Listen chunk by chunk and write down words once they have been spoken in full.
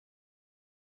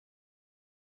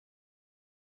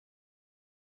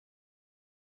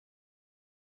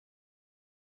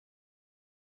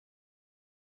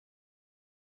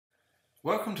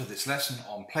Welcome to this lesson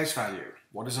on place value.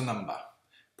 What is a number?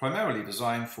 Primarily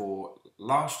designed for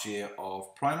last year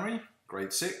of primary,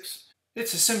 grade 6.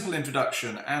 It's a simple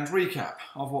introduction and recap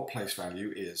of what place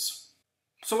value is.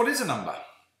 So what is a number?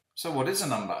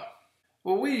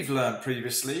 Well, we've learned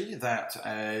previously that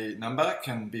a number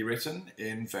can be written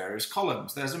in various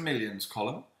columns. There's a millions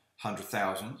column,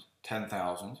 100,000,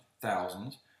 10,000,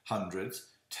 thousands, hundreds,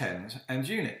 tens and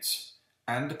units.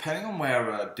 And depending on where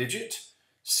a digit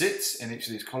sits in each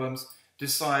of these columns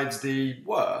decides the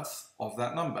worth of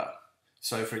that number.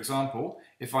 So for example,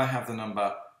 if I have the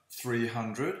number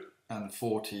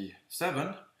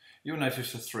 347, you'll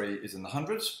notice the 3 is in the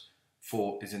hundreds,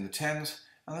 4 is in the tens,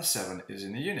 and the 7 is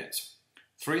in the units.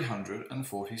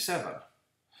 347.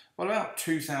 What about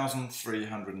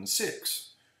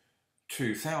 2,306?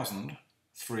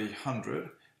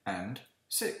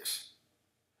 2,306.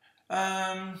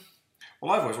 Well,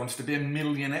 I've always wanted to be a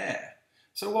millionaire.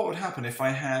 So what would happen if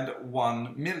I had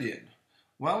 1 million?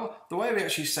 Well, the way we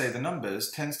actually say the numbers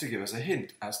tends to give us a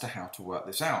hint as to how to work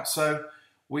this out. So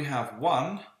we have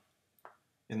 1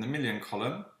 in the million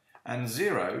column and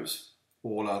zeros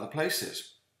all other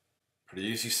places. Pretty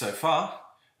easy so far.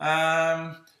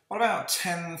 What about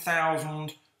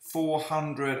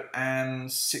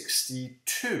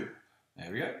 10,462?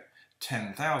 There we go.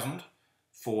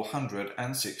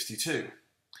 10,462.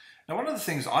 Now, one of the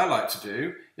things I like to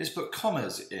do is put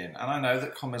commas in, and I know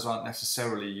that commas aren't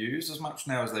necessarily used as much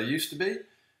now as they used to be,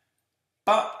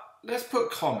 but let's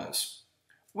put commas.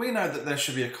 We know that there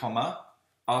should be a comma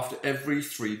after every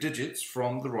 3 digits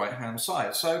from the right-hand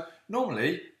side. So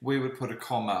normally we would put a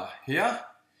comma here,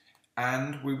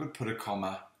 and we would put a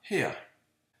comma here.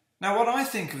 Now, what I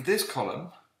think of this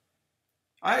column,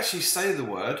 I actually say the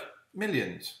word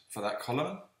millions for that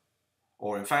column,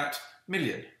 or in fact,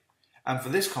 million. And for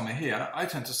this comma here, I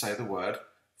tend to say the word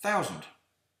thousand.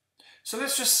 So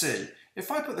let's just see. If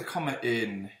I put the comma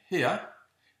in here,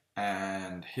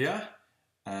 and here,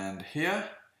 and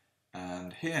here,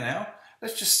 and here now,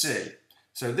 let's just see.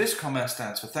 So this comma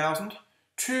stands for thousand,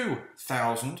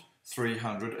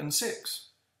 2,306.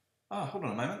 Hold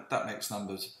on a moment, that makes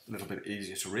numbers a little bit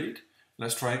easier to read.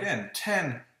 Let's try again,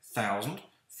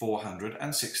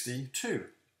 10,462.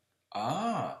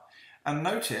 And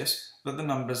notice that the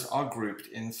numbers are grouped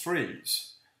in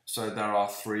threes. So there are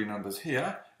 3 numbers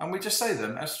here, and we just say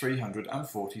them as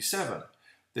 347.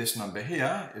 This number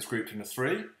here is grouped into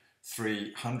 3,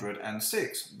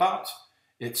 306, but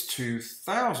it's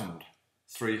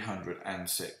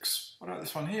 2,306. What about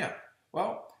this one here?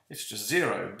 Well, it's just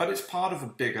 0, but it's part of a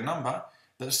bigger number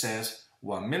that says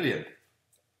 1 million.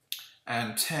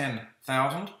 And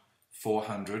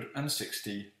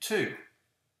 10,462.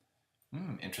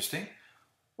 Interesting.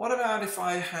 What about if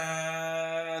I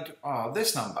had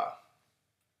this number?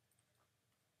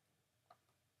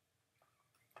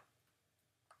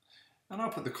 And I'll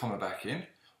put the comma back in.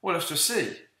 Well, let's just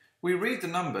see. We read the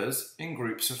numbers in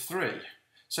groups of 3.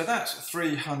 So that's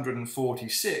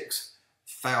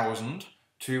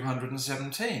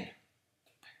 346,217.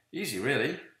 Easy,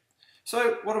 really.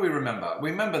 So what do we remember?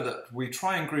 We remember that we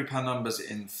try and group our numbers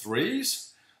in threes.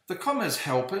 The commas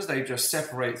help us, they just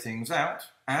separate things out,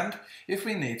 and if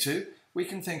we need to, we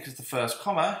can think of the first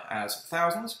comma as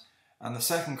thousands and the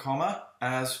second comma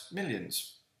as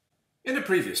millions. In a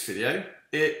previous video,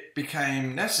 it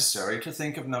became necessary to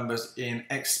think of numbers in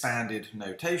expanded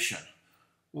notation.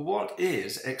 Well, what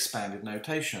is expanded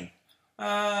notation?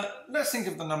 Let's think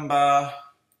of the number,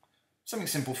 something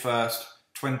simple first,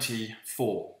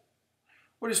 24.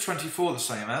 What is 24 the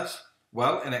same as?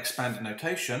 Well, in expanded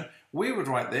notation, we would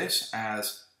write this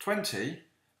as 20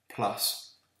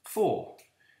 plus 4.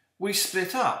 We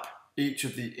split up each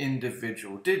of the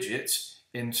individual digits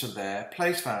into their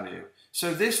place value.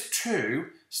 So this 2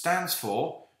 stands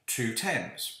for 2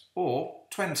 tens, or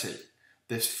 20.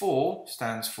 This 4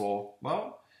 stands for,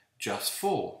 well, just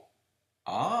 4.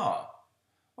 What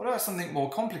about something more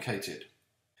complicated?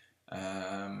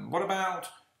 What about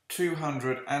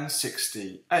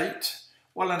 268?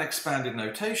 Well, in expanded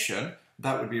notation,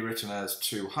 that would be written as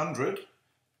 200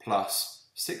 plus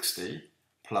 60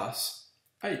 plus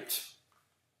 8.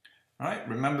 Right?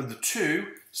 Remember the 2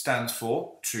 stands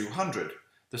for 200.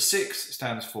 The 6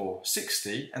 stands for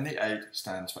 60 and the 8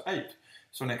 stands for 8.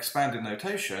 So in expanded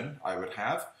notation, I would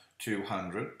have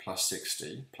 200 plus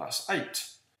 60 plus 8.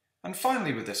 And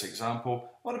finally with this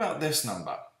example, what about this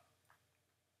number?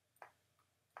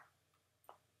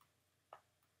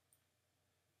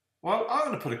 Well, I'm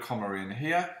going to put a comma in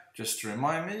here, just to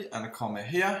remind me, and a comma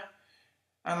here.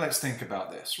 And let's think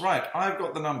about this. Right, I've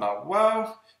got the number.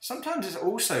 Well, sometimes it's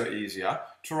also easier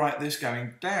to write this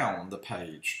going down the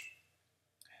page.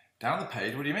 Down the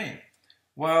page, what do you mean?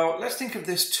 Well, let's think of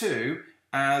this 2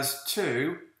 as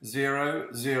 2,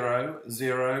 0, 0,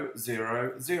 0,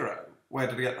 0, 0. Where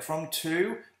did we get that from?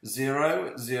 2,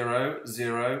 0, 0,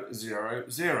 0, 0,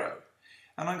 0.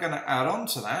 And I'm going to add on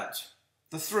to that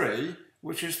the 3,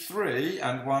 which is 3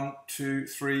 and 1, 2,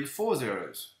 3, 4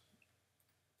 zeros.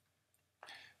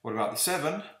 What about the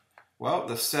 7? Well,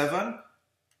 the 7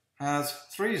 has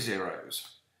 3 zeros.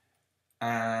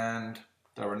 And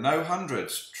there are no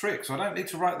hundreds. Trick, so I don't need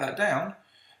to write that down.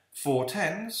 4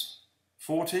 tens,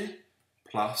 40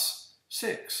 plus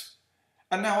 6.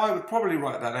 And now I would probably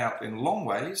write that out in long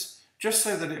ways, just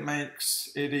so that it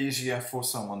makes it easier for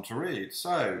someone to read.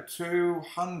 So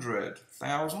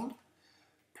 200,000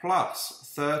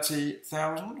 plus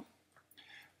 30,000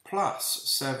 plus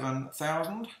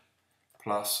 7,000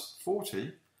 plus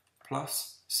 40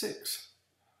 plus 6.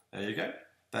 There you go.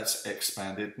 That's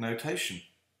expanded notation.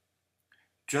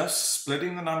 Just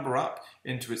splitting the number up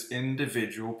into its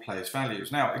individual place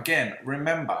values. Now, again,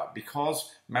 remember,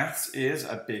 because maths is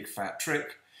a big fat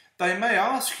trick, they may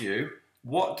ask you,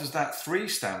 what does that 3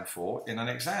 stand for in an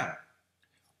exam?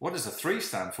 What does the 3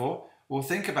 stand for? Well,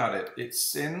 think about it.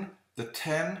 It's in the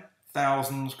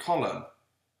 10,000s column,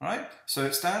 right? So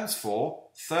it stands for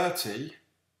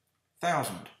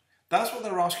 30,000. That's what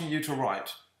they're asking you to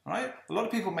write, right? A lot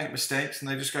of people make mistakes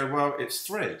and they just go, well, it's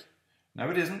 3.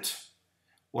 No, it isn't.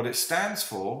 What it stands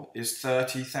for is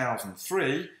 30,000.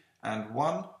 3 and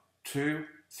 1, 2,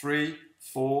 3,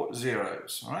 4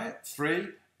 zeros. All right?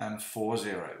 3 and 4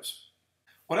 zeros.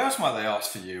 What else might they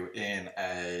ask for you in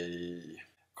a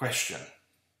question?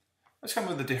 Let's come up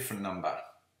with a different number.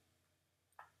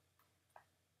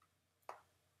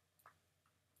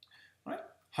 All right?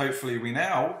 Hopefully we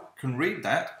now can read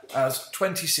that as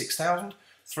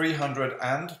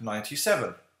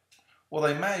 26,397. Well,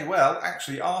 they may well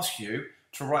actually ask you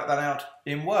to write that out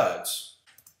in words.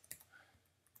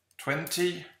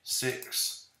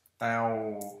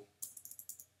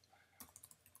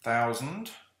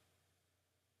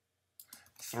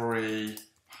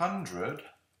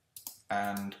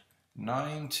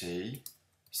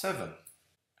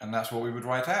 And that's what we would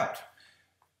write out.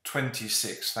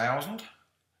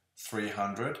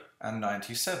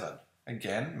 26,397.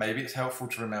 Again, maybe it's helpful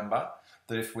to remember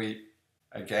that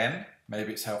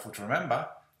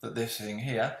that this thing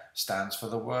here stands for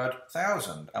the word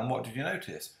 1,000. And what did you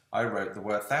notice? I wrote the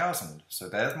word 1,000. So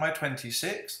there's my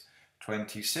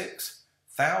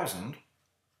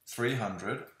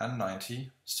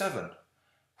 26,397.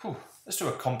 Whew, let's do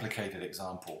a complicated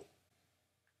example.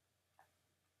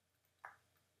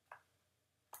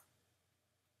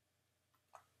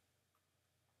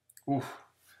 Ooh,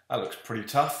 that looks pretty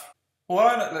tough.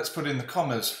 Well, let's put in the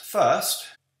commas first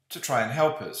to try and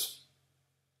help us.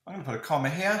 I'm going to put a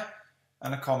comma here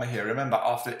and a comma here. Remember,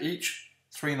 after each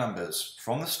 3 numbers,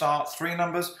 from the start, 3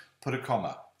 numbers, put a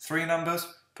comma. 3 numbers,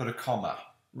 put a comma.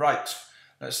 Right,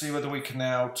 let's see whether we can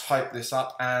now type this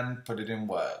up and put it in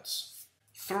words.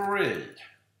 3.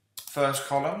 First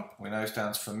column, we know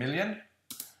stands for million.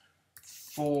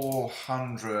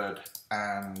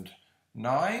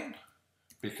 409,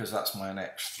 because that's my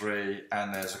next 3,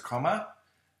 and there's a comma.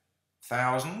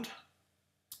 1,000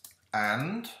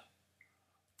 and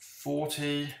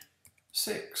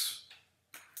 46.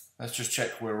 Let's just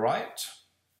check we're right.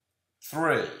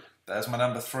 3. There's my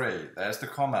number 3. There's the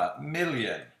comma.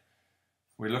 Million.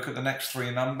 We look at the next 3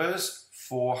 numbers.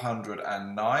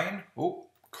 409. Oh,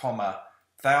 comma.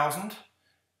 1,000.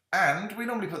 And we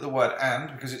normally put the word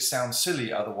and because it sounds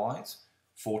silly otherwise.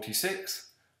 46.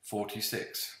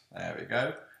 46. There we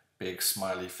go. Big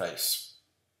smiley face.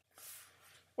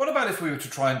 What about if we were to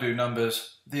try and do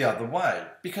numbers the other way?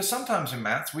 Because sometimes in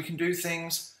maths we can do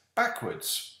things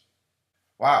backwards.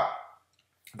 Wow,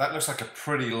 that looks like a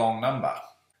pretty long number.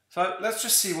 So let's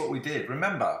just see what we did.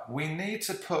 Remember, we need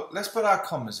to let's put our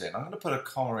commas in. I'm going to put a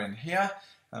comma in here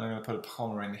and I'm going to put a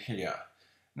comma in here.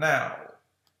 Now,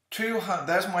 200,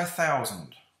 there's my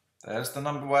 1,000. There's the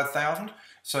number word 1,000.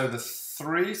 So the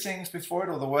 3 things before it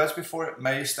or the words before it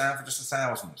may stand for just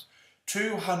 1,000.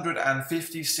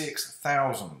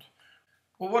 256,000.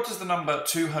 Well, what does the number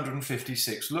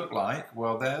 256 look like?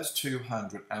 Well, there's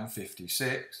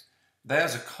 256.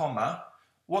 There's a comma.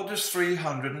 What does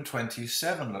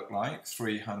 327 look like?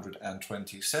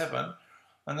 327.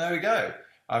 And there we go.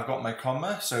 I've got my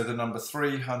comma, so the number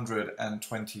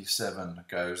 327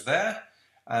 goes there,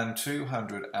 and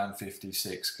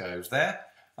 256 goes there.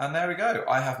 And there we go.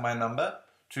 I have my number,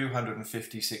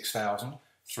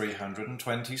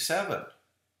 256,327.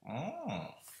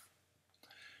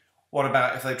 What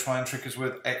about if they try and trick us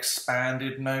with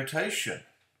expanded notation?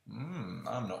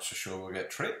 I'm not so sure we'll get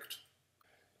tricked.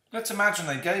 Let's imagine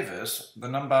they gave us the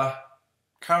number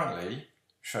currently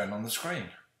shown on the screen.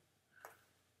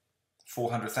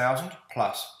 400,000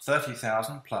 plus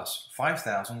 30,000 plus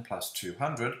 5,000 plus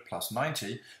 200 plus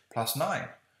 90 plus 9.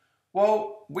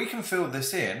 Well, we can fill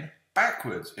this in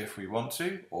backwards if we want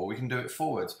to, or we can do it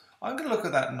forwards. I'm going to look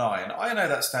at that 9. I know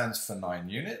that stands for 9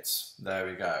 units. There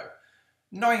we go.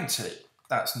 90,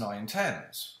 that's 9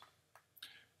 tens.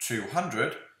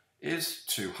 200 is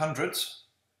 2 hundreds.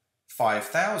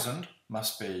 5,000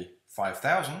 must be 5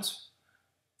 thousands.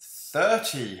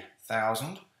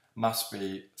 30,000 must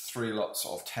be 3 lots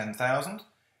of 10,000.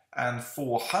 And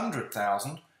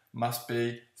 400,000 must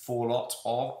be 4 lots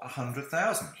of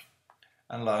 100,000.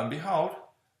 And lo and behold,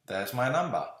 there's my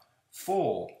number.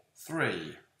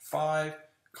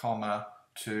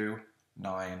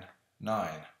 435,299.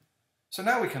 So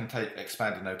now we can take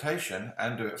expanded notation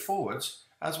and do it forwards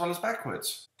as well as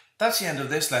backwards. That's the end of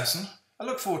this lesson. I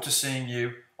look forward to seeing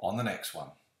you on the next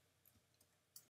one.